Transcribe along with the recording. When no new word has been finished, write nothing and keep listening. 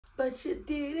but you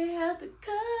didn't have to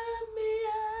cut me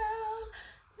out.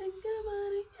 Think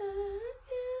money,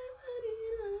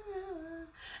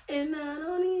 and I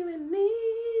don't even need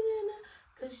you now,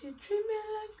 'cause you treat me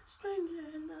like a stranger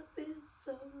and I feel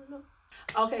so low.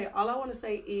 Okay, all I want to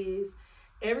say is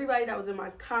everybody that was in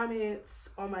my comments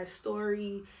on my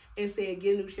story and said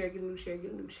get a new chair, get a new chair,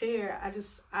 get a new chair. I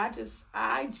just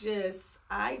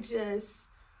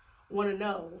want to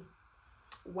know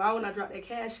why when I drop that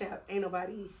Cash App ain't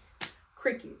nobody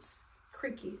crickets.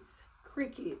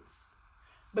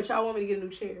 But y'all want me to get a new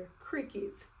chair.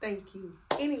 Crickets. Thank you.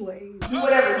 Anyways,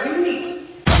 whatever you need.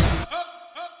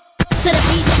 To the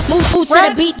beat, move to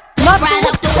the beat. Let's ride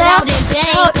up, throw it out and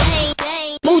bang, bang,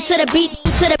 bang. Move to the beat,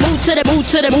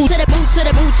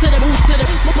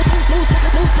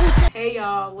 Hey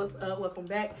y'all, what's up? Welcome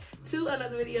back to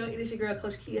another video. It is your girl,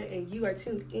 Coach Kia, and you are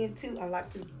tuned into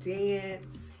Unlock the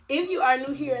Dance. If you are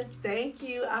new here, thank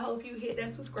you. I hope you hit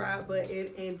that subscribe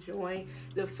button and join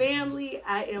the family.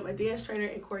 I am a dance trainer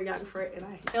and choreographer, and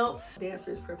I help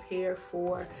dancers prepare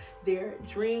for their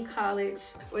dream college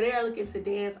where they are looking to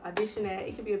dance, audition at.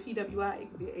 It could be a PWI, it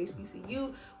could be an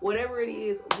HBCU, whatever it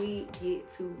is, we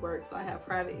get to work. So I have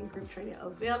private and group training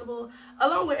available,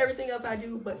 along with everything else I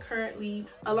do, but currently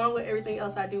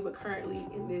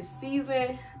in this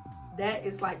season, that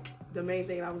is like the main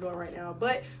thing I'm doing right now.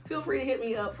 But feel free to hit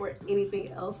me up for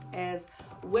anything else as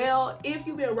well. If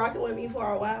you've been rocking with me for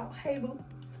a while, hey boo,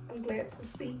 I'm glad to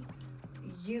see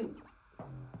you.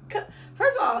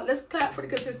 First of all, let's clap for the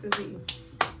consistency,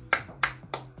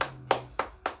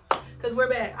 because we're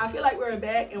back. I feel like we're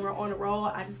back and we're on the roll.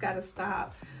 I just gotta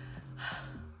stop.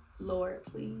 Lord,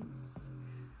 please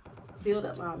build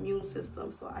up my immune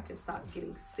system so I can stop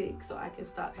getting sick, so I can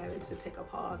stop having to take a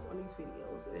pause on these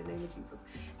videos in the name of Jesus.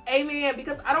 Amen.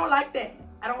 Because I don't like that.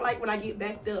 I don't like when I get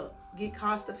backed up, get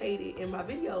constipated in my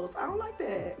videos. I don't like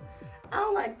that. I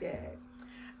don't like that.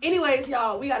 Anyways,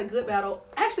 y'all, we got a good battle.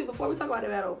 Actually, before we talk about the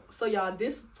battle, so y'all,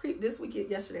 this weekend,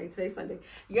 today's Sunday.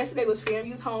 Yesterday was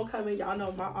FAMU's homecoming. Y'all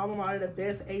know my alma mater, the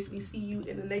best HBCU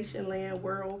in the nation, land,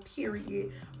 world,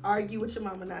 period. Argue with your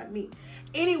mama, not me.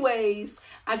 Anyways,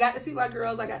 I got to see my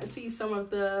girls. I got to see some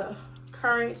of the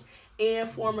current and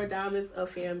former diamonds of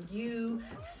FAMU.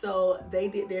 So they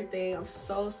did their thing. I'm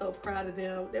so proud of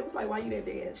them. They was like, why you didn't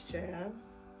dance, child?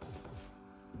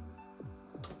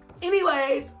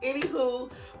 Anyways, anywho,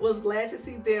 was glad to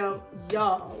see them.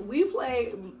 Y'all, we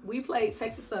played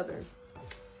Texas Southern.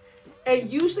 And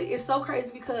usually it's so crazy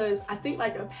because I think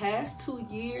like the past 2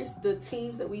 years, the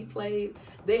teams that we played,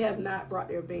 they have not brought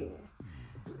their band.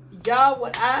 Y'all,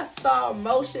 when I saw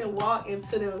Motion walk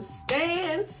into them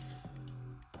stands,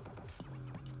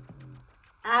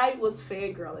 I was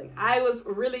fangirling. I was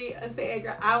really a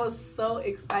fangirl. I was so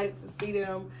excited to see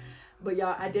them. But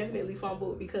y'all, I definitely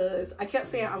fumbled because I kept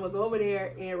saying I'm gonna go over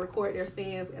there and record their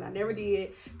stands, and I never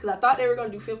did because I thought they were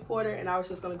gonna do fifth quarter, and I was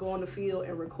just gonna go on the field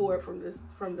and record from the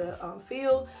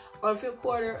field on fifth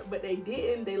quarter. But they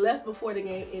didn't. They left before the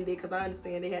game ended because I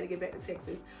understand they had to get back to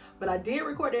Texas. But I did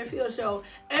record their field show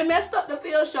and messed up the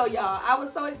field show, y'all. I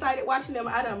was so excited watching them.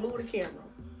 I done moved the camera.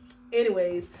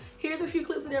 Anyways, here's a few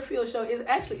clips of their field show. It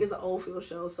actually is an old field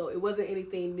show, so it wasn't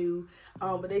anything new.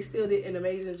 But they still did an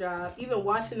amazing job. Even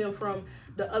watching them from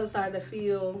the other side of the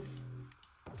field,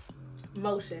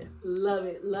 Motion, love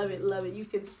it, love it, love it. You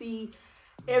can see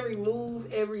every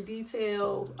move, every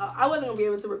detail. I wasn't gonna be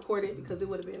able to record it because it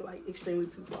would have been like extremely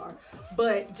too far.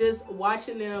 But just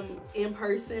watching them in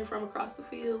person from across the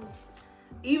field,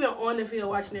 even on the field,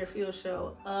 watching their field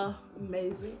show,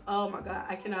 amazing. Oh my God,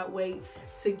 I cannot wait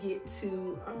to get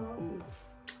to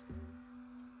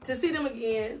see them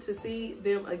again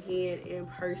in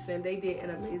person. They did an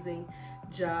amazing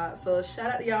job. So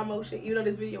shout out to y'all, Motion, even though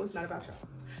this video is not about y'all.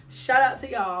 Shout out to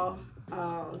y'all,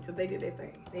 because they did their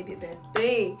thing. They did their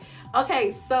thing.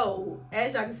 Okay, so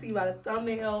as y'all can see by the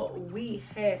thumbnail, we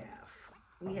have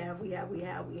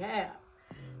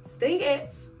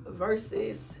Stingettes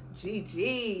versus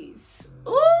GG's.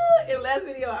 Ooh, in the last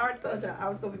video, I already told y'all I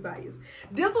was gonna be biased.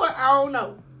 This one, I don't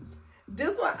know.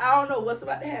 This one, I don't know what's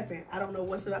about to happen. I don't know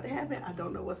what's about to happen. I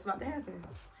don't know what's about to happen.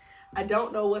 I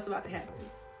don't know what's about to happen.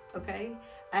 Okay?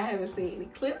 I haven't seen any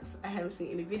clips. I haven't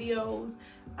seen any videos.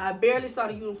 I barely saw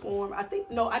the uniform. I did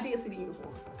see the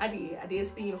uniform. I did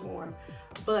see the uniform.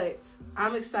 But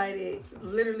I'm excited.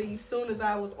 Literally, as soon as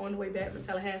I was on the way back from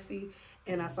Tallahassee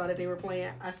and I saw that they were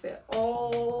playing, I said,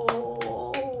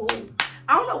 oh.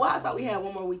 I don't know why I thought we had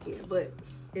one more weekend, but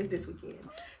it's this weekend.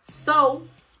 So,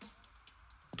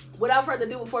 without further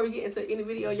ado, before we get into any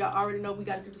video, y'all already know we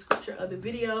got to do the scripture of the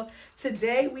video.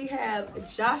 Today, we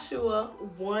have Joshua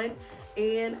 1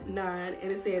 and 9,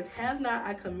 and it says, have not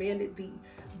I commanded thee?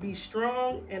 Be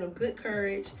strong and of good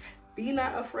courage. Be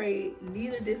not afraid,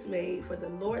 neither dismayed, for the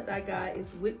Lord thy God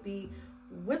is with thee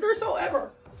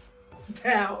whithersoever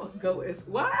thou goest.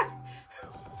 Why?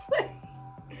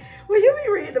 When you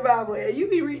be reading the Bible and you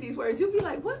be reading these words, you'll be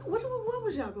like, what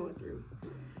was y'all going through?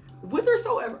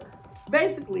 Whithersoever.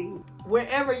 Basically,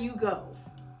 wherever you go,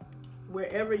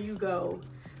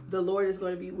 the Lord is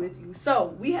going to be with you.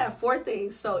 So we have 4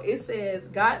 things. So it says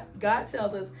God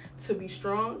tells us to be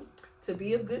strong, to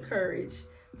be of good courage,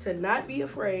 to not be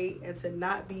afraid, and to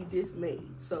not be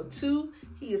dismayed. So 2,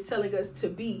 he is telling us to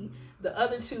be. The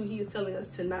other 2, he is telling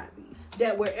us to not be.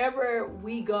 That wherever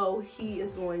we go, he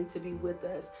is going to be with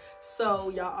us. So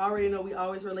y'all already know we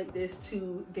always relate this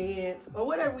to dance or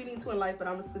whatever we need to in life, but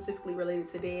I'm specifically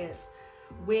related to dance.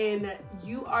 When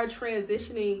you are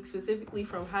transitioning specifically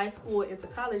from high school into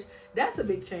college, that's a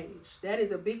big change. That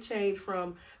is a big change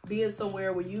from being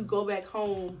somewhere where you go back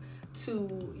home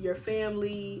to your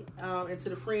family and to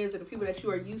the friends and the people that you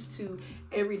are used to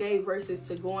every day versus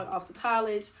to going off to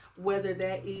college, whether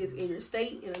that is in your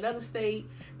state, in another state,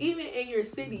 even in your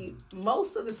city.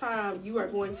 Most of the time you are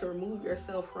going to remove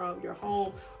yourself from your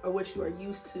home or what you are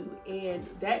used to, and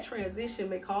that transition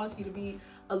may cause you to be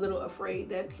a little afraid.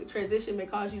 That transition may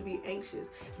cause you to be anxious.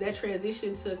 That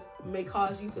transition may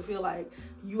cause you to feel like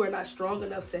you are not strong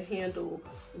enough to handle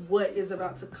what is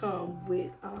about to come with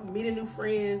meeting new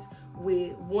friends,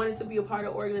 with wanting to be a part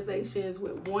of organizations,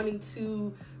 with wanting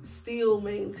to still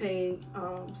maintain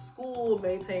school,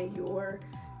 maintain your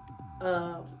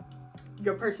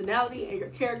personality and your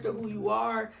character, who you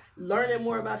are, learning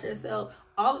more about yourself.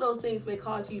 All of those things may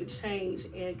cause you to change,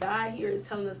 and God here is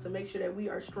telling us to make sure that we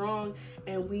are strong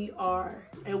and we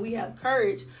have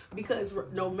courage, because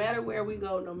no matter where we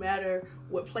go, no matter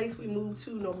what place we move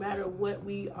to, no matter what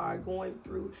we are going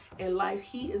through in life,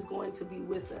 he is going to be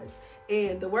with us.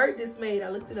 And the word dismayed, I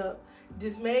looked it up.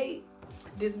 Dismayed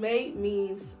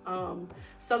means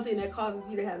something that causes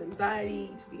you to have anxiety,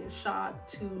 to be in shock,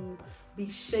 to be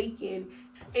shaken.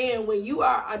 And when you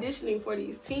are auditioning for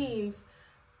these teams,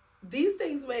 these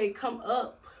things may come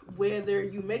up whether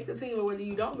you make the team or whether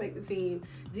you don't make the team.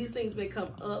 These things may come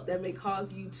up that may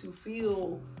cause you to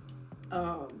feel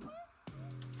a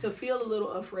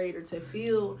little afraid, or to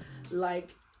feel like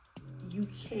you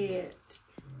can't,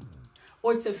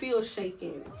 or to feel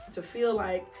shaken, to feel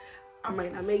like I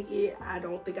might not make it, I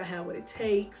don't think I have what it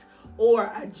takes, or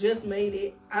I just made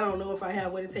it, I don't know if I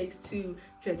have what it takes to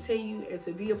continue and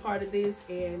to be a part of this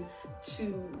and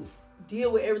to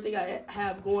deal with everything I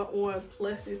have going on,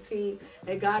 plus this team.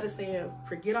 And God is saying,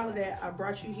 forget all of that. I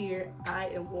brought you here. I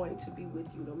am going to be with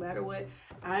you no matter what.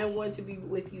 I am going to be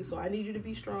with you. So I need you to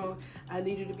be strong. I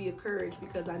need you to be encouraged,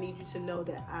 because I need you to know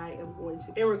that I am going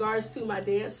to. In regards to my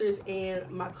dancers and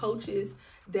my coaches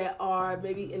that are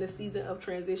maybe in a season of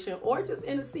transition, or just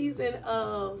in a season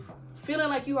of feeling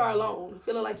like you are alone,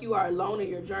 feeling like you are alone in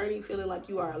your journey, feeling like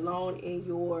you are alone in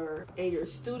your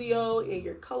studio, in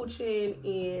your coaching,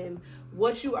 in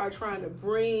what you are trying to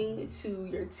bring to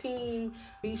your team,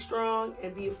 be strong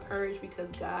and be encouraged, because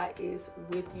God is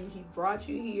with you. He brought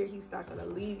you here. He's not going to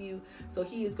leave you. So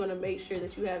he is going to make sure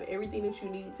that you have everything that you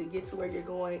need to get to where you're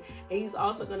going. And he's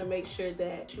also going to make sure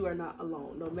that you are not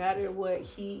alone. No matter what,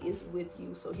 he is with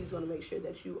you. So he's going to make sure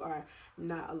that you are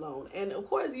not alone. And of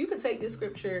course, you can take this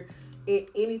scripture in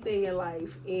anything in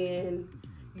life, in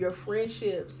your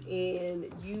friendships,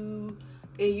 in you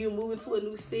moving to a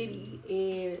new city,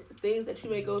 and things that you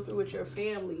may go through with your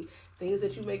family, things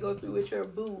that you may go through with your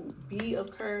boo. Be of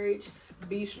courage,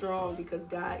 be strong, because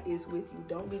God is with you.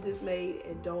 Don't be dismayed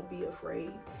and don't be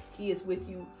afraid. He is with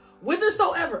you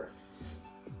whithersoever.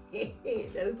 That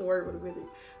is the word for the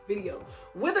video.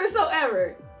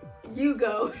 Whithersoever you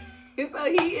go. So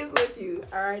he is with you.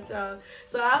 All right, y'all.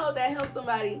 So I hope that helps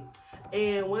somebody.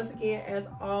 And once again, as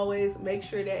always, make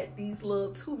sure that these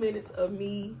little 2 minutes of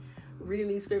me reading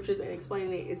these scriptures and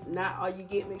explaining it is not all you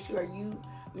get. Make sure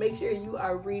you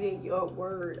are reading your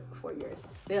word for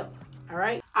yourself. All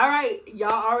right,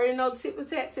 y'all already know tit for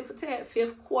tat,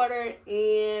 5th quarter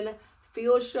and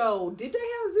field show. Did they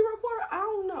have a 0 quarter? I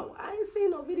don't know. I ain't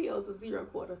seen no videos of 0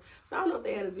 quarter, so I don't know if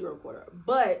they had a 0 quarter,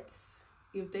 but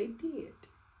if they did,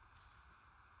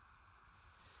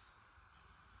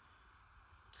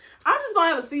 I'm just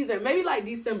gonna have a season, maybe like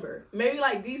December. Maybe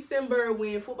like December,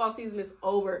 when football season is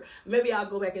over, maybe I'll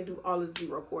go back and do all the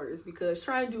 0 quarters, because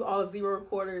trying to do all the 0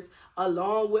 quarters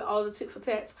along with all the tit for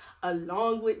tats,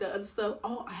 along with the other stuff.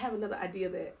 Oh, I have another idea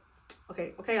that,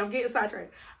 okay, I'm getting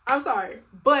sidetracked. I'm sorry,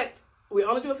 but we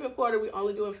only do a 5th quarter. We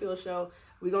only do a field show.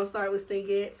 We're gonna start with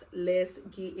Stingettes. Let's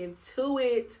get into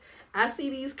it. I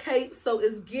see these capes, so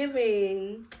it's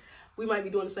giving we might be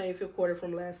doing the same fifth quarter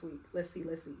from last week. Let's see.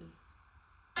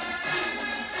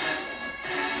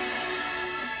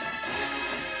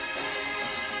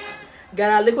 Got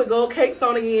our liquid gold cakes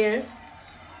on again.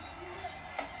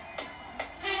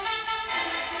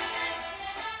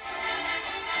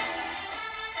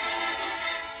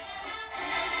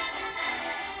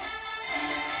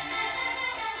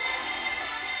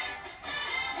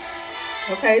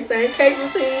 Okay, same cake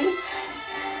routine.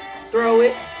 Throw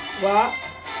it, walk,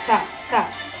 top,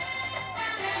 top.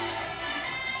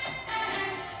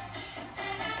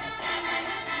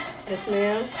 Yes,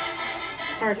 ma'am.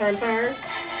 Turn, turn, turn.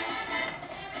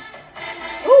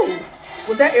 Ooh,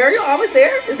 was that Ariel always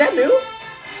there? Is that new?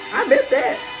 I missed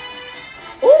that.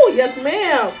 Ooh, yes,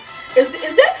 ma'am. Is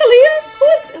that Kalia?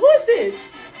 Who is this?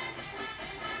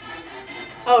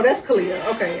 Oh, that's Kalia.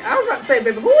 Okay, I was about to say,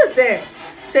 baby, who is that?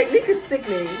 Technique is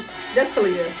sickening. That's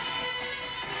Kalia.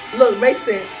 Look, makes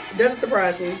sense. Doesn't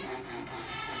surprise me.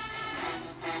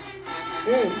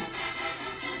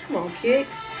 Come on,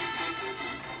 kicks.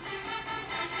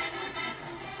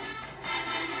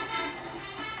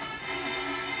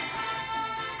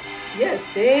 Yes,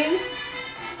 stings.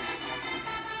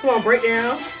 Come on, break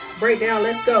down. Break down.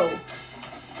 Let's go.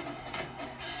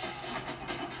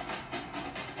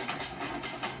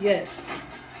 Yes.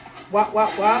 Wop,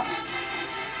 wop, wop.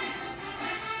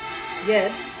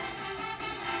 Yes.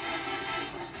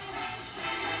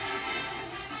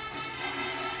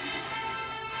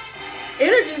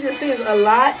 Energy just seems a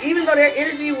lot, even though their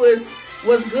energy was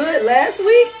good last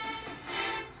week.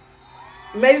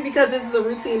 Maybe because this is a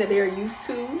routine that they're used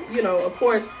to. You know, of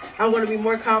course, I'm going to be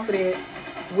more confident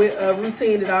with a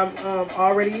routine that I'm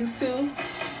already used to.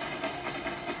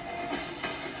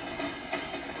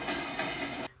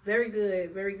 Very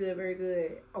good, very good, very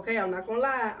good. Okay, I'm not gonna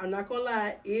lie.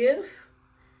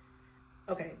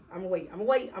 Okay, I'm gonna wait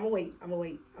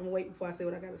before I say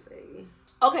what I gotta say.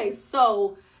 Okay,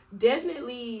 so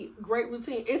definitely great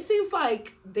routine. It seems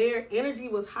like their energy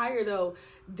was higher though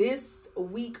this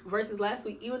week versus last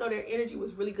week. Even though their energy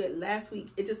was really good last week,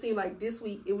 it just seemed like this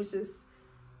week it was just,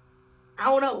 I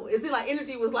don't know. It seemed like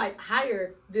energy was like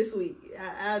higher this week.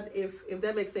 If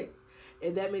that makes sense.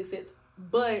 If that makes sense.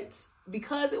 But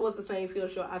because it was the same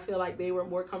field show, I feel like they were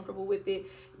more comfortable with it.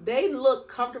 They looked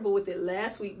comfortable with it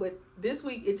last week, but this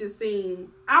week it just seemed,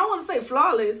 I don't want to say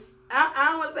flawless. I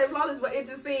don't want to say flawless, but it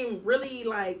just seemed really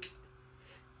like,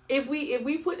 if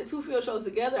we put the two field shows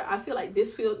together, I feel like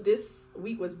this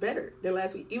week was better than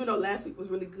last week, even though last week was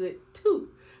really good too.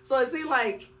 So it seemed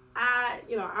like I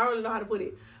don't really know how to put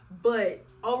it, but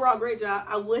overall great job.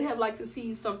 I would have liked to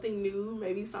see something new,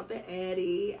 maybe something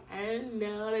added. I don't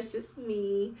know, that's just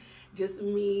me.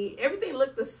 Everything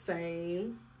looked the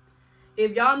same.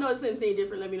 If y'all notice anything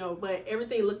different, let me know. But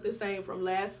everything looked the same from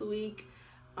last week.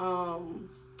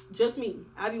 Just me.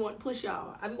 I be want to push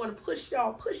y'all. I be want to push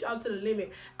y'all to the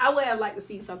limit. I would have liked to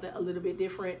see something a little bit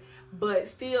different, but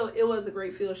still, it was a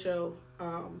great field show.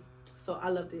 So I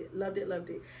loved it.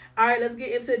 All right, let's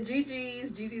get into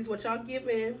GG's. What y'all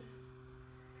giving?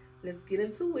 Let's get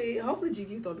into it. Hopefully,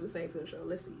 GG's don't do the same field show.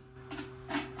 Let's see.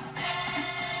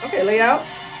 Okay, layout.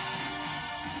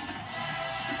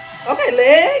 Okay,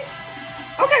 leg.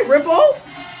 Okay, ripple.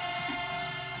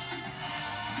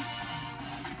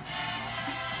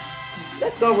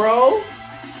 Let's go, roll.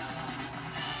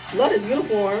 Love his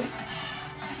uniform.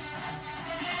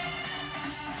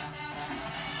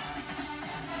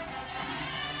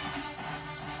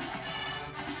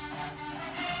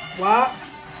 Wop.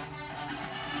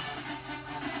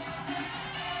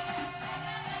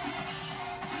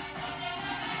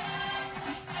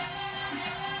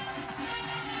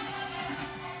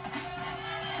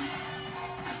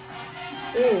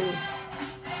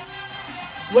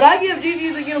 Would I give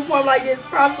GG's a uniform like this?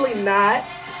 Probably not.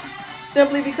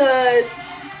 Simply because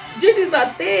GG's are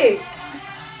thick.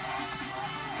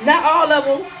 Not all of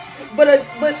them, but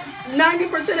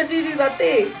 90% of GG's are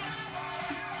thick.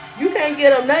 You can't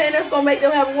get them nothing that's gonna make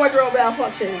them have a wardrobe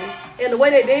malfunction. And the way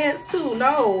they dance too.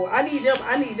 No, I need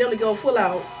them to go full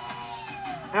out.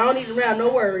 I don't need them to have no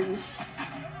worries.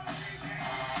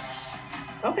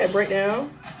 Okay, breakdown.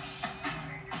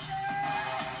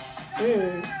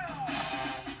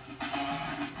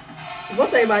 One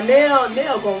thing about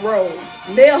Nell gonna roll.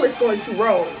 Nell is going to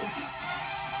roll.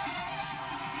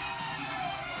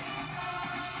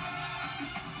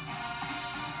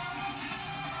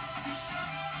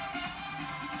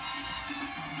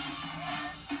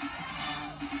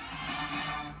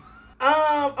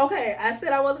 Okay, I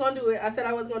said I was gonna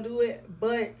do it.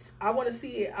 But I want to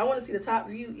see it. I want to see the top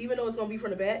view, even though it's gonna be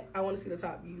from the back. I want to see the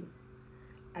top view.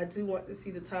 I do want to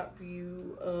see the top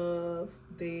view of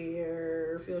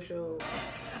their field show.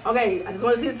 Okay, I just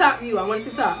want to see the top view. I want to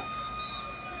see top.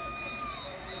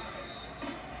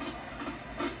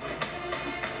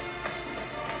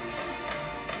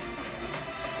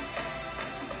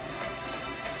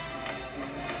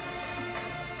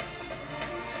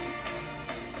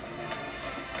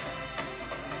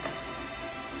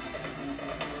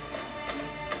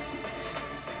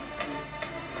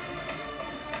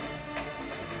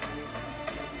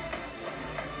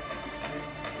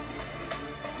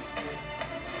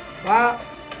 Wow,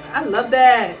 I love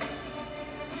that.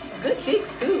 Good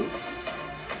kicks too.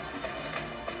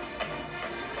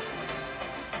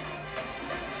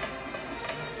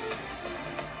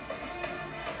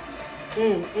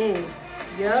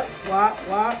 Yep, wop.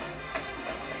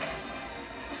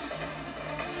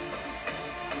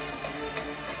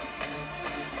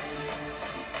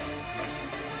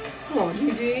 Come on,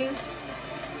 GG's.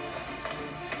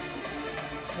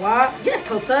 Wop, yes,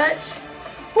 toe touch.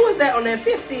 Who is that on that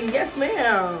 50? Yes,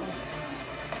 ma'am.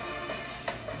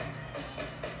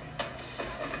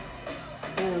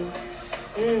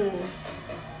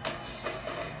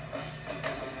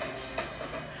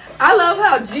 I love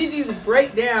how Gigi's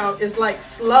breakdown is like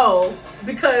slow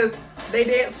because they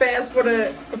dance fast for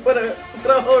the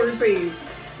whole routine.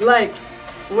 Like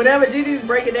whenever Gigi's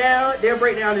breaking down, their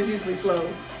breakdown is usually slow.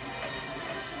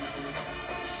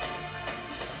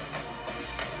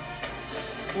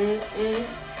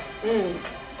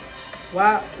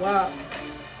 Wow.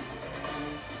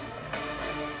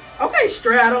 Okay,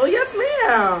 straddle. Yes,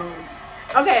 ma'am.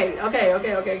 Okay.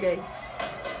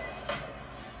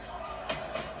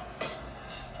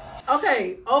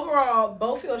 Okay, overall,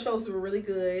 both field shows were really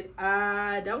good.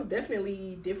 That was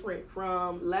definitely different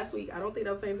from last week. I don't think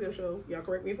that was the same field show. Y'all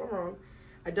correct me if I'm wrong.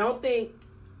 I don't think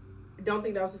that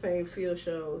was the same field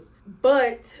shows.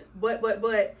 But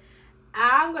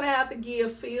I'm gonna have to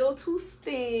give field to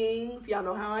Stings. Y'all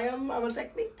know how I am. I'm a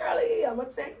technique girly. I'm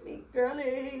gonna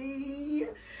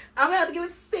have to give it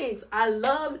to Stings. I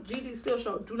love Gigi's field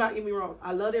show. Do not get me wrong.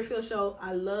 I love their field show.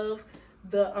 I love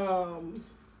the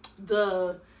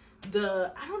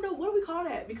I don't know, what do we call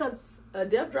that? Because a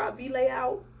death drop V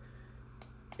layout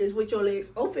is with your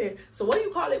legs open. So what do you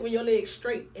call it when your legs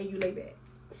straight and you lay back?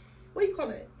 What do you call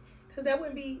that? Because that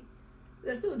wouldn't be,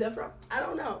 that's still a death drop. I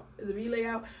don't know. It's a V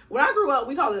layout. When I grew up,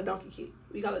 we call it a donkey kick.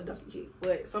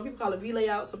 But some people call it V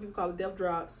layout. Some people call it death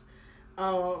drops.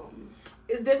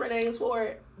 It's different names for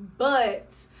it. But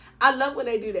I love when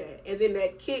they do that. And then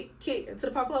that kick into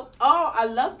the pop-up. Oh, I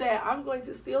love that. I'm going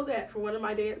to steal that for one of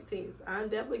my dance teams. I'm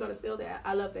definitely going to steal that.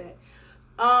 I love that.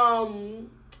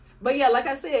 But yeah, like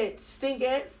I said,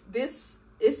 Stingettes, it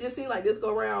just seemed like this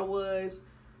go around was,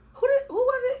 who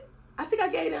was it? I think I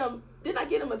gave them, didn't I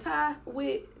get them a tie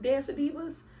with Dancing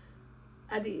Divas?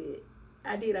 I did.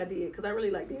 Because I really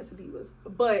like Dancing Divas.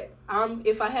 But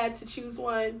if I had to choose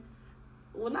one,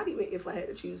 well, not even if I had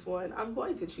to choose one, I'm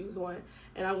going to choose one,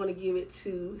 and I'm going to give it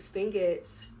to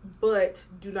Stingettes. But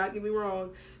do not get me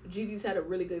wrong, Gigi's had a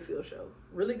really good field show.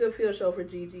 Really good field show for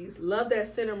Gigi's. Love that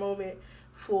center moment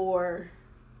for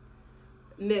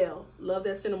NELLE. Love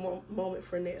that center moment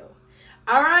for NELLE.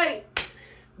 All right,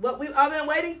 what we've all been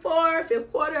waiting for,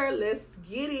 fifth quarter. Let's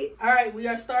get it. All right, we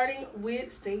are starting with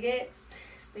Stingettes.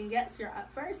 Stingettes, you're up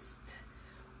first.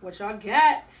 What y'all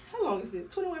got? How long is this?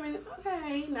 21 minutes?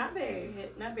 Okay, not bad.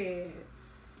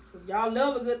 Because y'all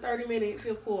love a good 30-minute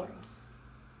fifth quarter.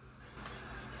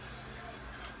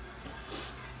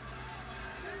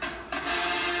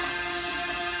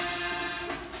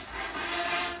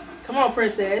 Come on,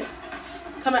 princess.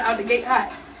 Coming out the gate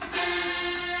hot.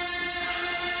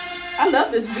 I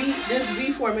love this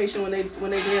V formation when they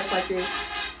dance like this.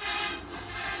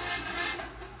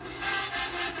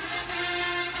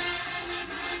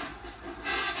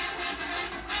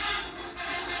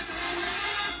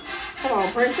 Come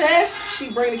on, princess.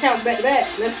 She bring the counts back to back.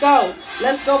 Let's go.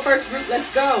 Let's go, first group. Let's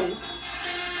go.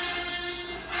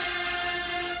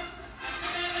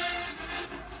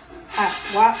 Hot,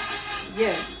 wop.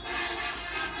 Yes.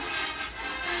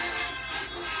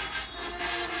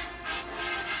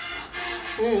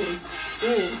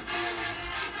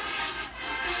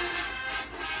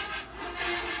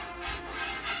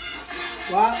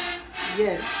 Wop.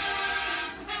 Yes.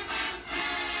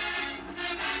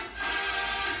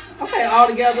 Okay, all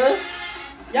together.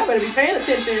 Y'all better be paying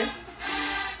attention.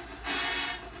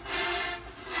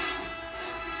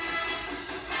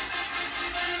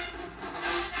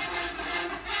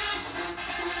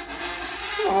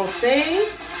 Come on,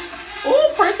 Stings. Ooh,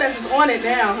 princess is on it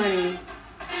now, honey.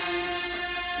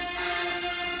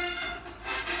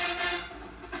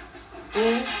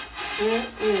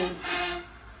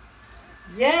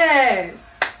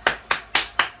 Yes.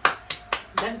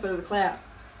 That deserves a clap.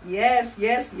 Yes.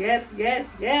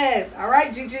 All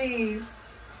right, GGs.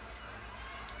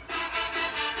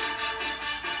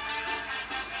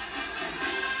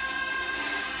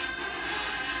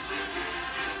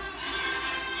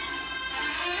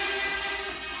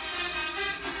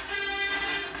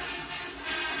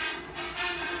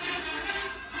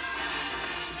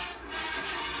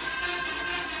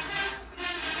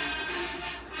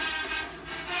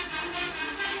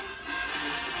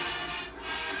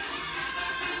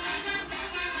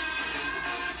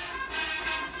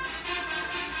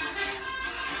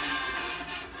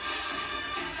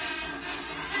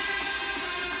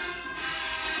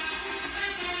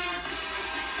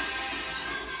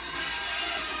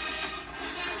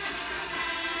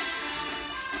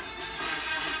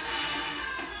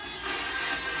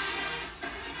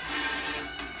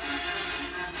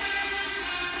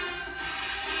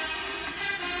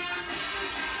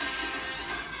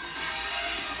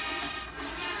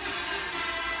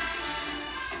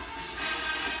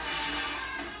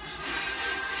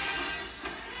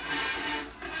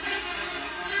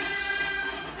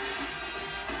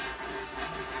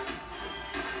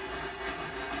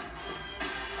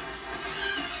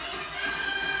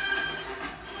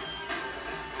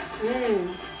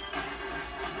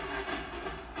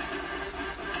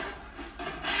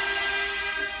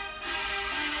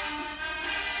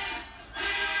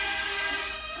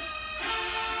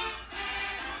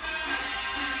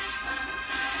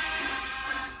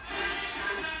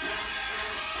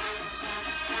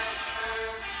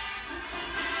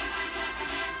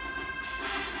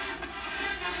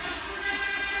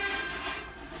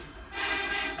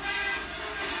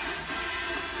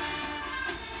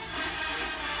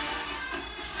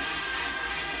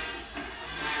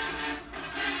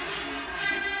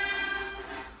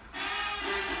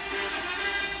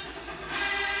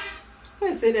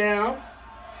 Sit down.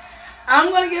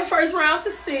 I'm gonna give first round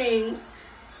to Stings.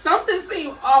 Something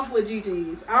seemed off with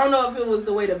GG's. I don't know if it was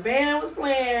the way the band was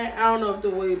playing. I don't know if the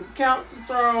way the counts was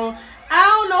thrown. I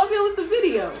don't know if it was the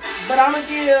video. But I'm gonna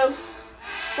give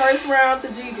first round to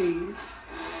GG's.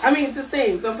 I mean to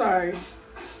Stings. I'm sorry.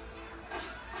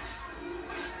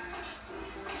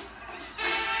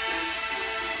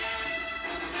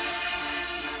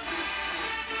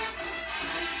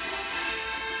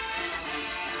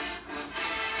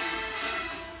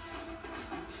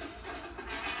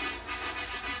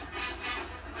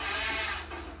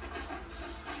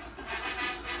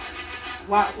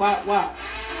 Wow.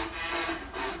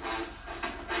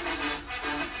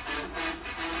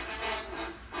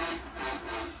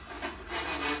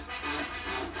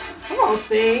 Come on,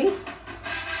 Stings.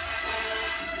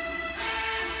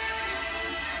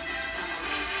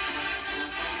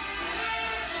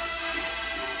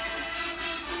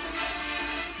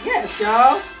 Yes,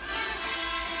 y'all.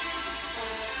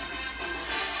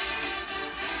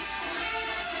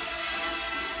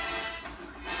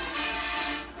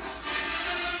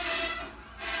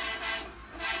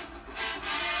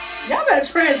 Y'all better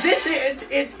transition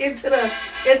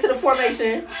into the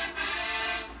formation.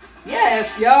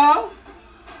 Yes, y'all.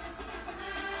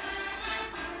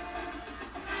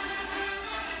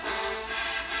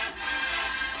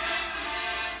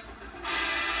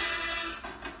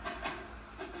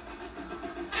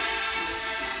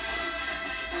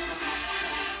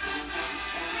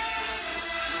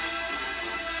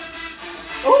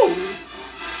 Ooh.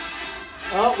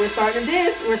 Oh, we're starting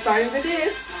this. We're starting to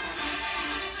this.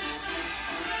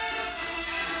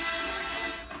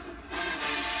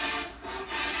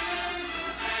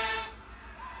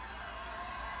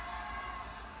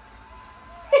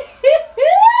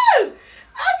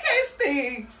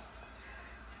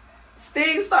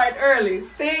 Sting starting early.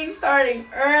 Sting starting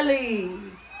early.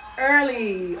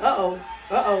 Early. Uh-oh.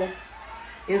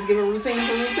 It's giving routine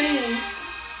for routine.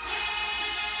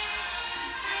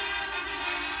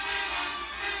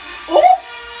 Ooh.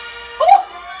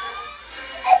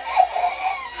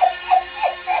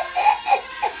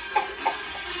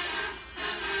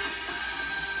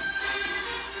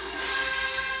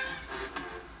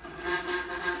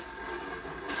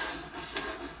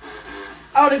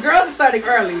 Oh, the girls are starting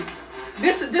early.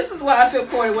 This is why I feel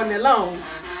Corey wasn't that long.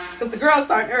 Because the girls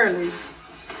starting early.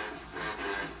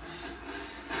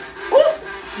 Ooh,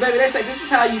 baby, they say this is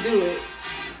how you do it.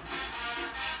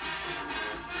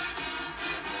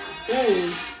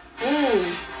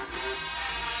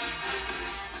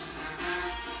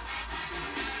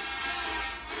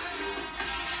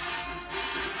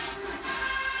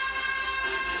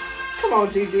 Come on,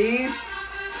 GGs.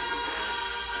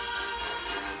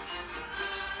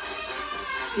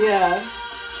 Yeah.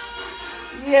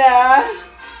 Yeah.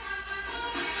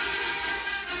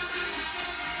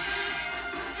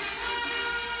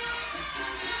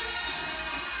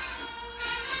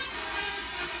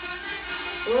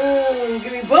 Ooh,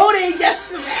 give me booty.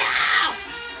 Yes, ma'am.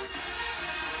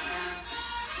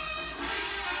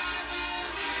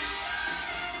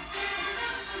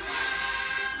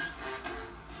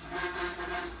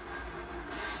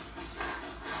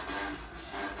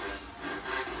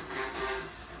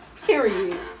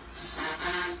 Period.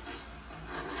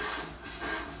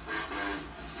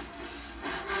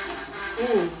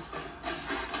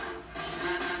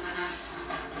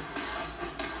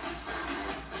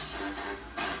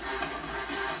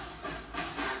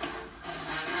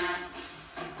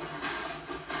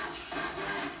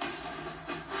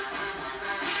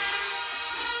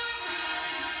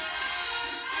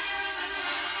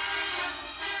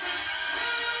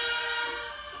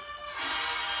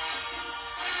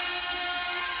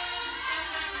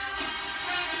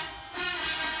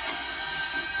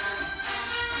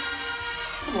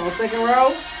 Come on, second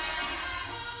row.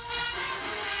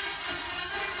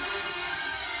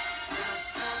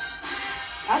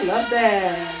 I love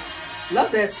that.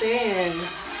 Love that stand.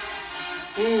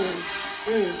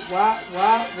 Wop,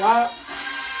 wop, wop.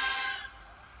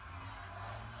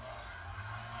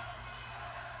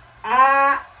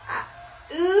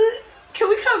 Can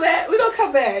we come back? We're gonna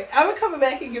come back. I'm coming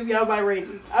back and give y'all my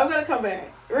rating. I'm gonna come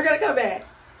back. We're gonna come back.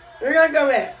 We're gonna come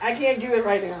back. I can't give it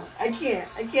right now. I can't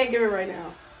give it right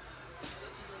now.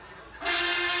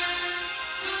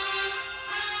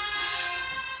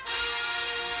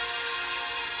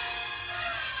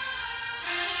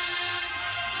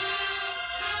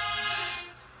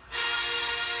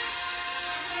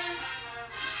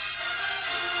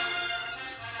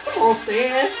 Come on,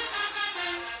 Stan.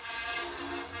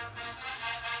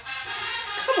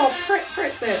 Come on,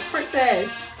 princess.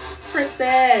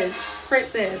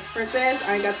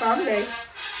 I ain't got time today.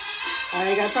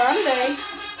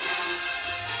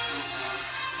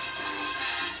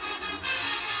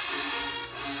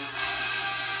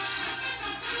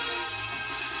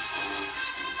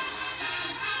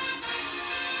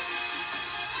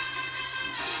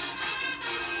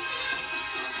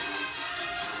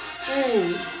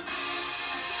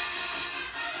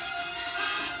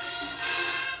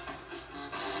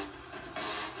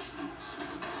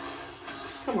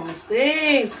 Come on,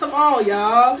 Stings. Come on,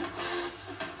 y'all.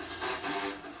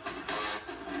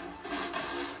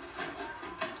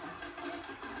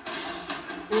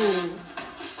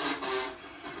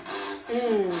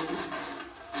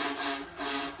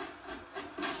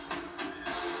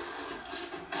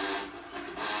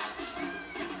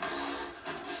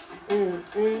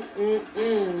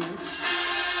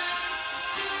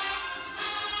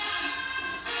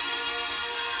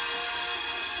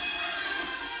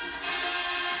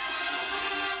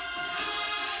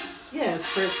 Yes,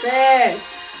 princess.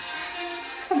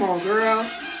 Come on, girl.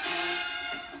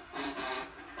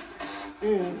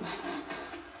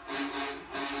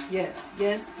 Yes.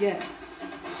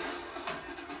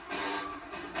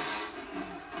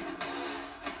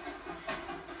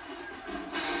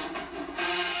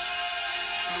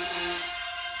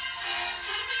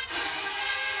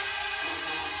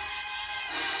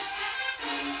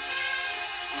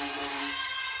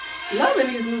 Loving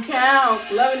these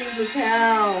new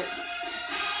counts.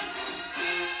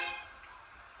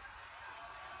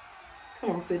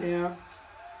 Come on, sit down.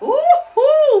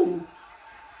 Ooh-hoo!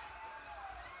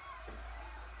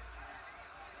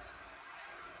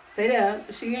 Stay there.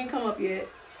 She ain't come up yet.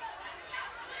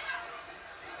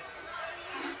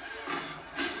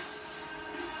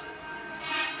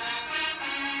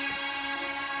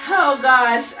 Oh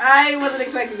gosh, I wasn't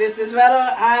expecting this battle.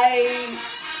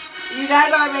 You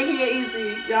guys aren't making it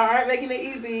easy. Y'all aren't making it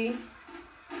easy.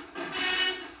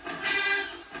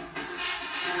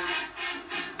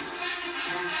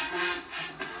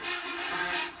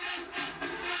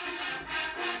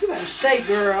 You better shake,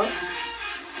 girl.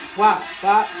 Wow,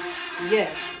 wow,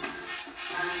 yes.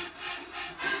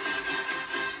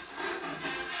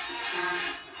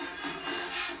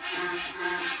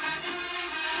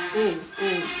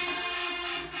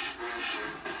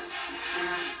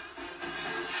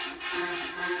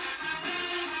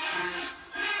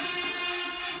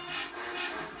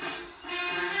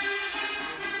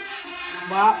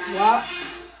 Wop.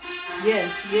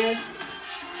 Yes.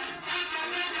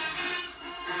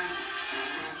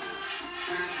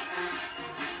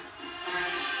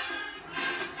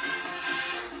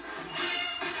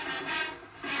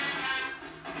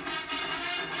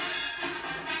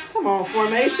 Come on,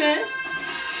 formation.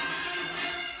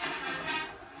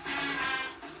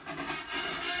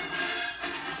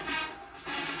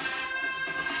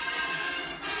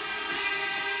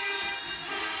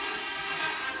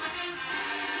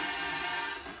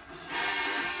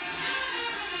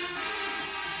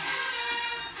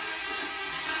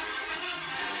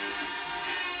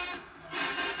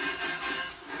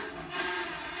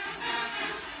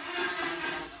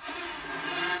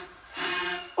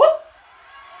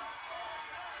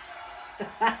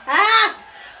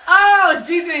 Oh,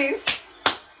 GG's.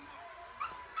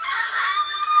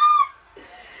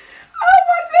 Oh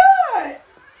my God.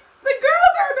 The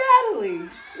girls are battling.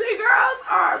 The girls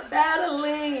are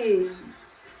battling.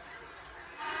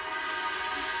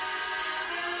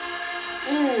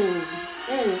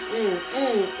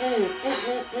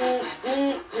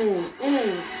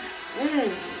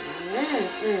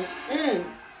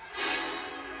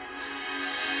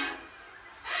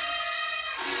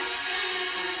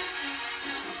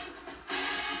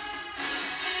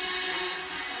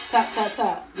 Top, top,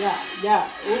 top. Yeah, yeah.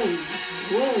 Ooh,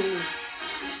 ooh.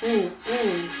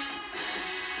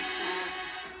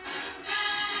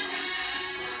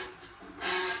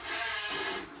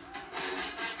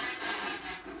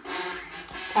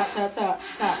 Top, top, top,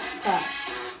 top, top.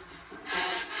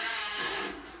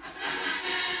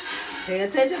 Pay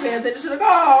attention to the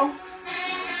call.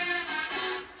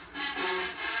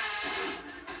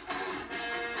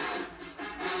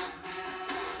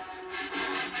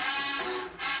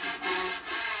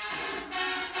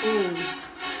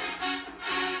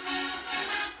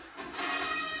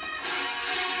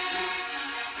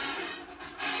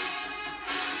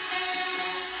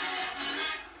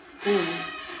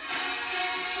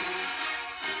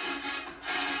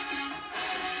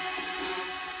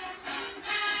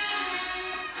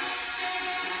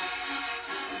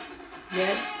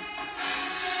 Yes.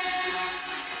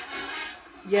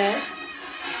 Yes.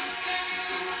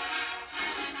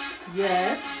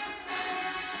 Yes.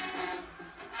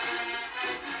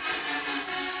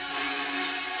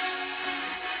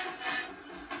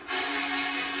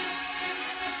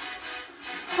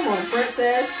 Come on,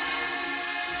 princess.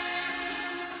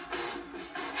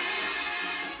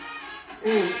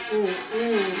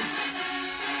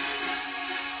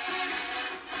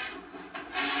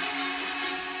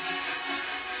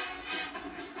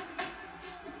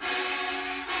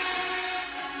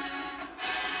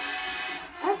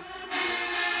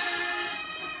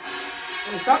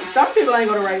 Some people ain't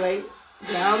go the right way.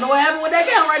 I don't know what happened with that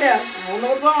count right there. I don't know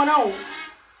what's going on.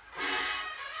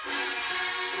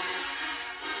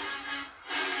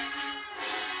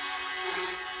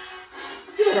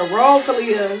 You better roll,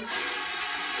 Kalia.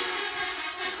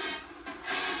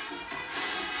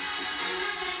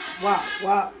 Wow,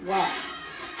 wow, wow.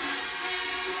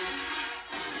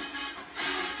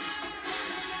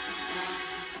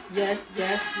 Yes,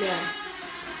 yes, yes.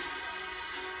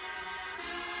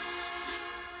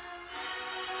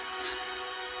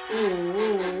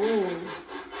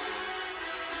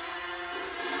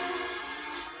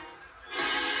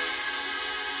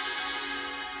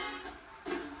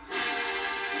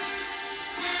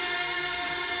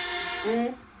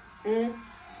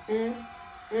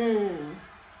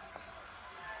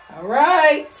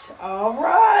 All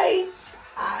right.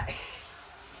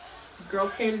 The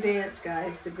girls came to dance,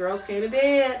 guys. The girls came to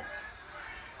dance.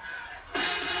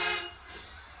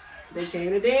 They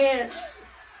came to dance.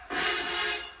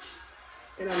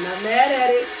 And I'm not mad at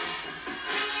it.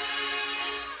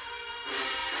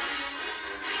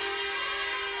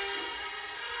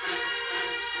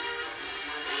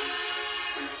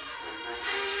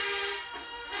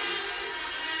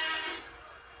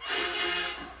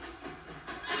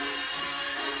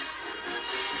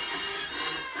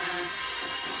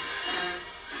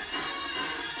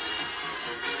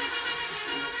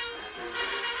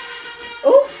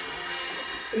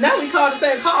 Now we called the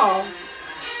same call.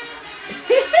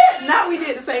 Now we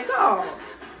did the same call.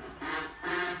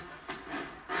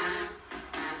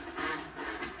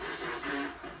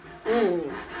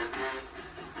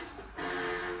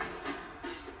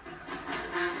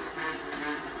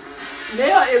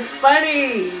 Nell is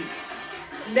funny.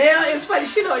 Nell is funny.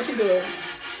 She knows what she's doing.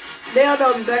 Nell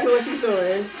knows exactly what she's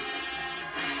doing.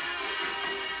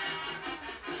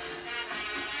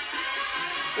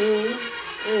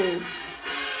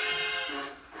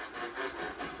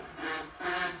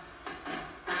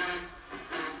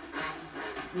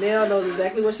 Nell knows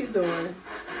exactly what she's doing.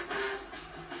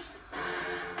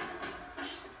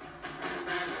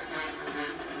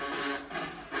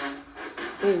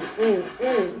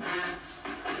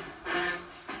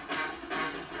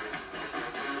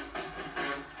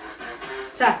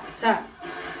 Tap, tap.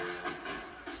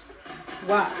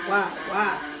 Wow, wow,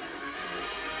 wow.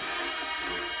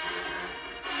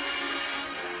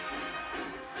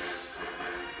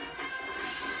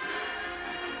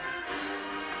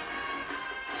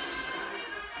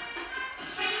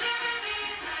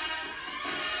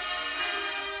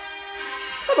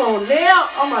 Come on, Nell.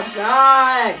 Oh my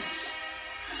God.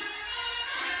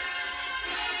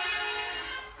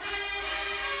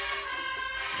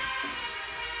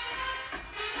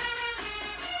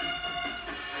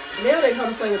 Nell didn't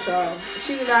come to play with y'all.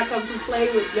 She did not come to play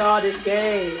with y'all this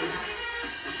game.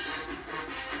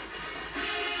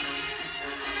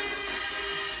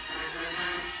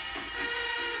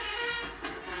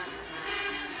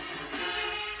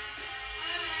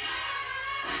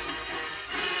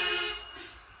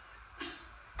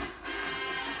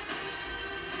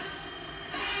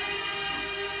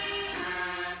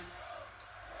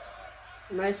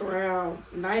 Nice round.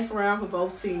 Nice round for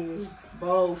both teams.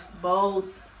 Both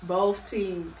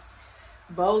teams.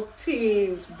 Both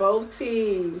teams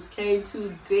came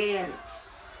to dance.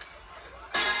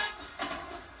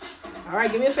 All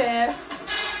right, give me a fast.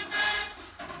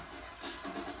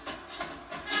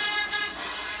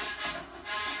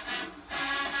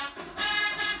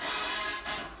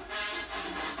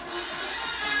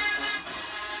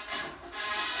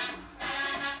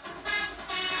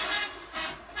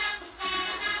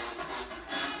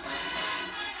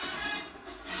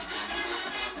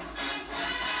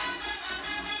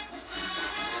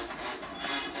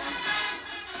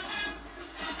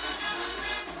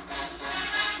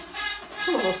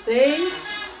 Come on, Steve.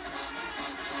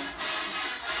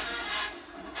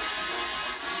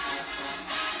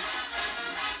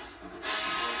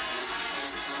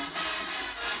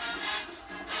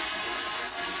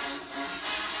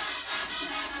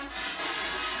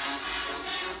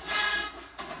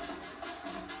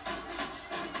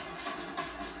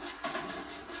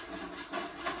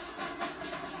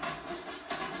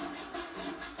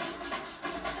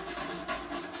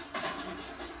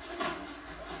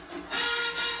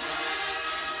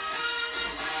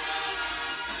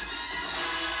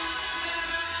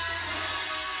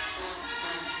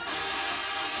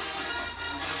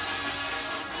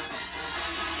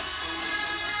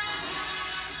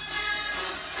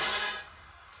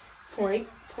 Point,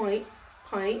 point,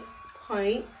 point,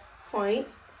 point, point,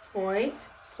 point,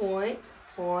 point,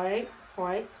 point,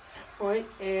 point, point,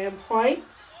 and point.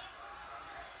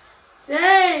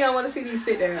 Dang, I want to see these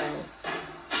sit downs.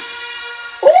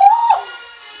 Ooh!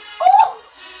 Ooh!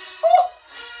 Ooh!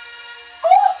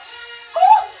 Ooh!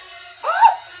 Ooh!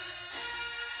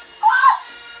 Ooh!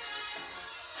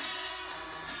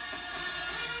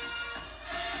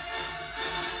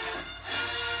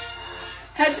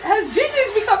 Has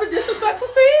Gigi's become a disrespectful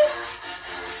team?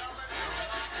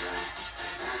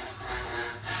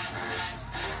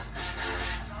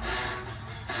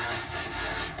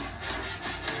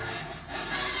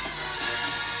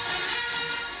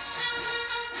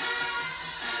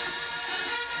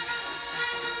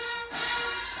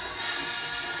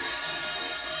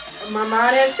 My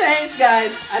mind has changed,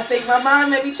 guys. I think my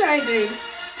mind may be changing.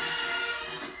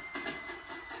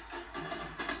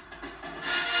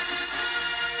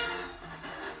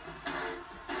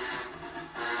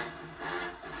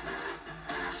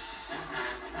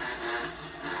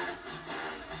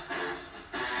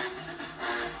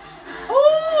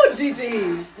 Ooh,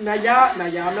 GG's. Now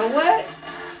y'all know what?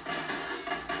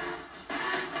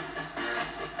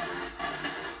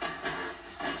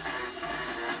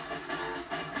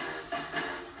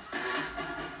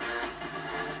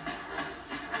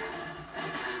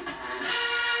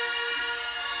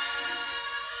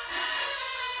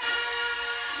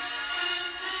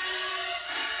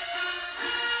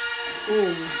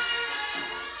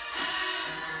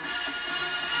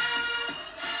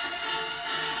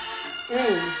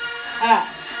 Ha.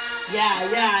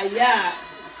 Yeah.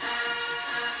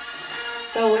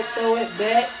 Throw it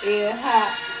back and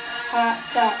hop,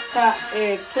 top,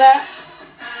 and clap.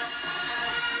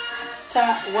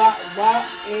 Top, wop,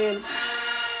 and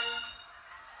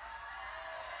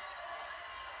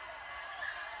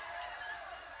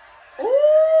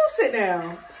ooh, sit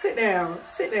down.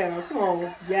 Come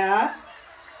on, yeah.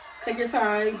 Take your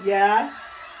time, yeah.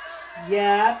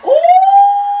 Ooh!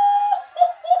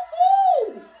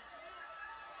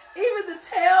 Even the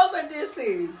tails are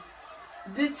dissing.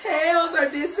 The tails are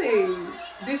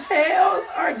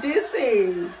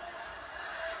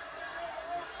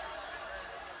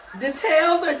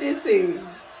dissing.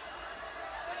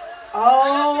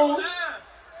 Oh.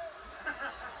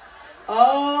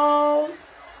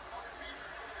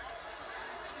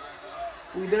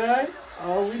 We done?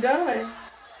 Oh, we done.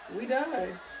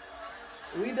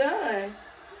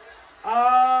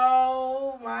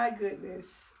 Oh my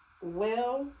goodness.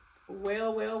 Well.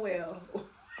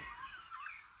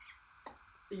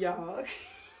 Y'all.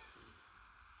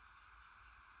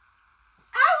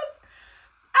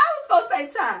 I was gonna say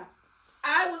tie.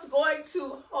 I was going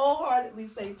to wholeheartedly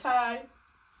say tie.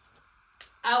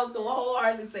 I was going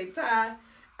to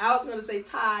say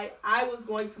tie.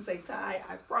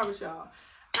 I promise y'all.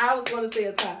 I was going to say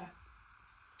a tie.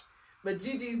 But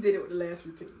GG's did it with the last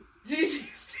routine.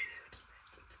 GG's.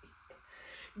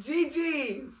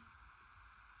 GG's.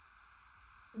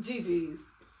 GG's.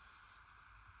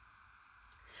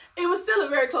 It was still a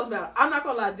very close battle. I'm not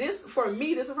gonna lie. This, for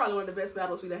me, this is probably one of the best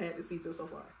battles we done had this season so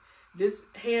far. This,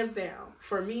 hands down.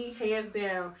 For me, hands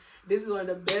down, this is one of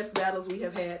the best battles we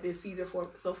have had this season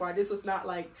so far. This was not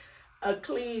like a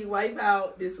clean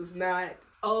wipeout. This was not,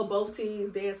 oh, both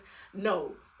teams dance.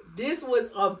 No. This was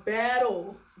a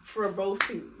battle for both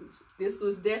teams. This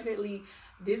was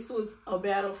a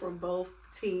battle from both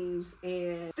teams.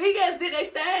 And Stingettes did their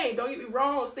thing. Don't get me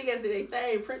wrong. Stingettes did their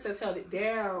thing. Princess held it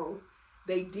down.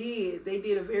 They did. They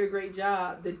did a very great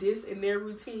job. The diss in their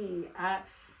routine.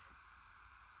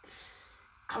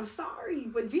 I'm sorry,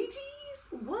 but GG's?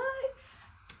 What?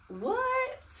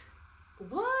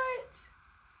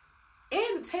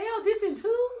 And the tail dissing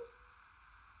too?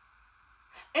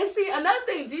 And see, another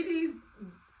thing,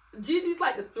 GG's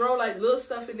like to throw like little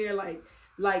stuff in there, like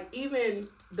even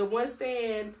the one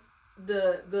stand,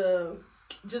 the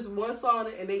just one song,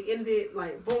 and they ended it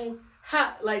like boom,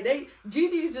 ha, like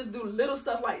GG's just do little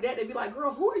stuff like that. They be like,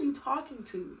 girl, who are you talking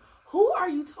to? Who are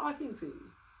you talking to?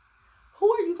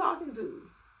 Who are you talking to?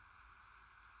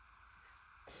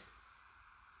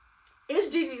 It's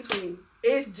GG's for me.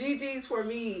 It's GG's for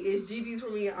me. It's GG's for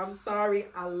me. I'm sorry.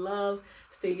 I love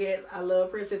Stingettes. I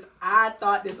love Princess. I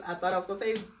thought I was going to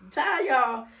say tie,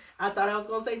 y'all. I thought I was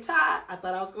going to say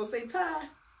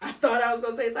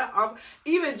tie.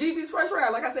 Even GG's first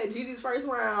round. Like I said, GG's first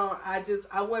round, I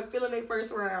wasn't feeling their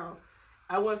first round.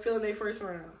 I wasn't feeling their first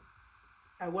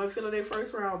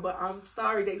round, but I'm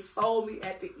sorry. They sold me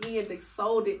at the end. They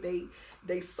sold it. They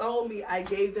sold me. I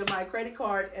gave them my credit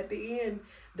card at the end.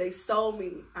 They sold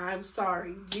me. I'm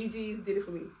sorry. GG's did it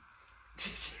for me.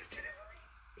 GG's did it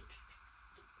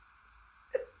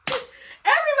for me.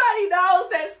 Everybody knows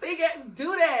that Stingettes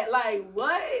do that. Like,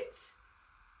 what?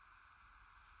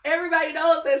 Everybody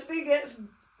knows that Stingettes,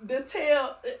 the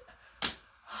tail.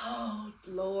 Oh,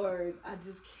 Lord. I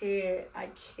just can't.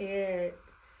 I can't.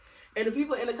 And the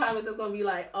people in the comments are going to be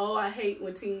like, oh, I hate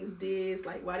when teams diss.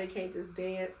 Like, why they can't just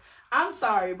dance. I'm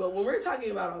sorry, but when we're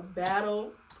talking about a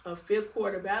battle, a fifth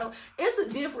quarter battle, it's a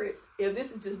difference if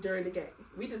this is just during the game.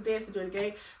 We just dancing during the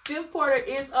game. Fifth quarter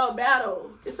is a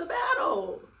battle. It's a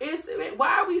battle.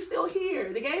 Why are we still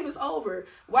here? The game is over.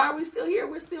 Why are we still here?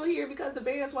 We're still here because the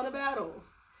bands won a battle.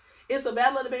 It's a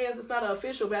battle of the bands. It's not an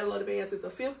official battle of the bands. It's a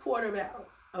fifth quarter battle.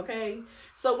 Okay?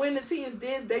 So when the teams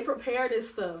diss, they prepare this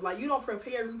stuff. Like, you don't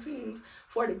prepare routines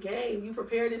for the game. You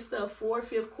prepare this stuff for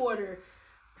fifth quarter,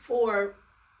 for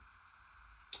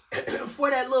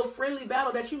that little friendly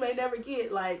battle that you may never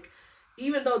get. Like,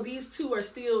 even though these two are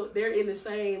still, they're in the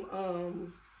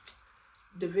same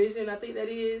division, I think that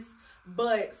is.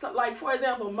 But, so, like, for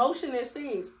example, Motion and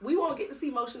Stings. We won't get to see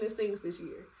Motion and Stings this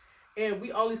year. And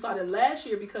we only saw them last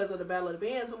year because of the Battle of the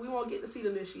Bands, but we won't get to see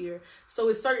them this year. So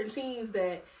it's certain teams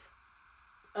that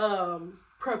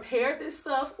prepared this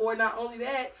stuff, or not only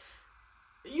that,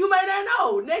 you may not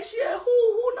know. Next year,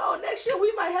 who knows? Next year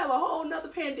we might have a whole nother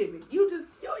pandemic. You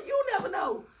never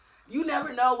know. You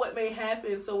never know what may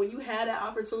happen. So when you have that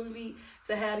opportunity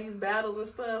to have these battles and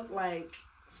stuff, like,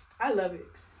 I love it.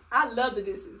 I love the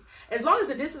disses. As long as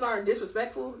the disses aren't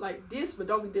disrespectful, like diss, but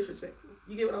don't be disrespectful.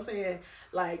 You get what I'm saying?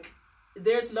 Like,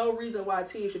 there's no reason why a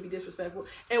team should be disrespectful.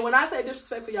 And when I say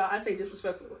disrespectful, y'all, I say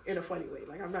disrespectful in a funny way.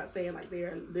 Like, I'm not saying like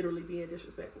they're literally being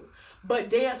disrespectful. But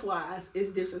dance-wise, it's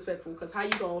disrespectful. Because how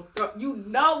you gonna throw... You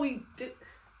know we...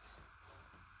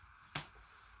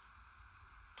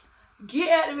 Get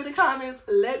at them in the comments.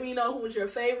 Let me know who was your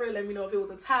favorite. Let me know if it was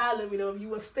a tie. Let me know if you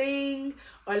were Sting.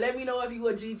 Or let me know if you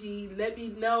were GG. Let me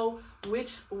know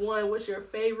which one was your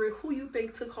favorite. Who you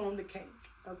think took home the cake.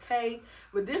 Okay,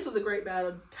 but this was a great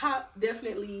battle. Top,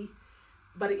 definitely,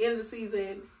 by the end of the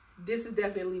season, this is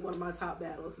definitely one of my top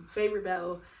battles. Favorite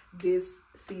battle this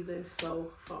season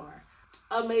so far.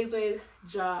 Amazing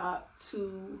job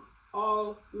to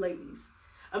all ladies.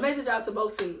 Amazing job to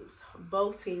both teams.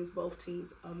 Both teams.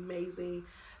 Amazing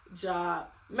job.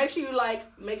 Make sure you like,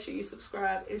 make sure you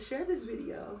subscribe, and share this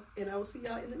video. And I will see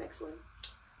y'all in the next one.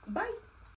 Bye.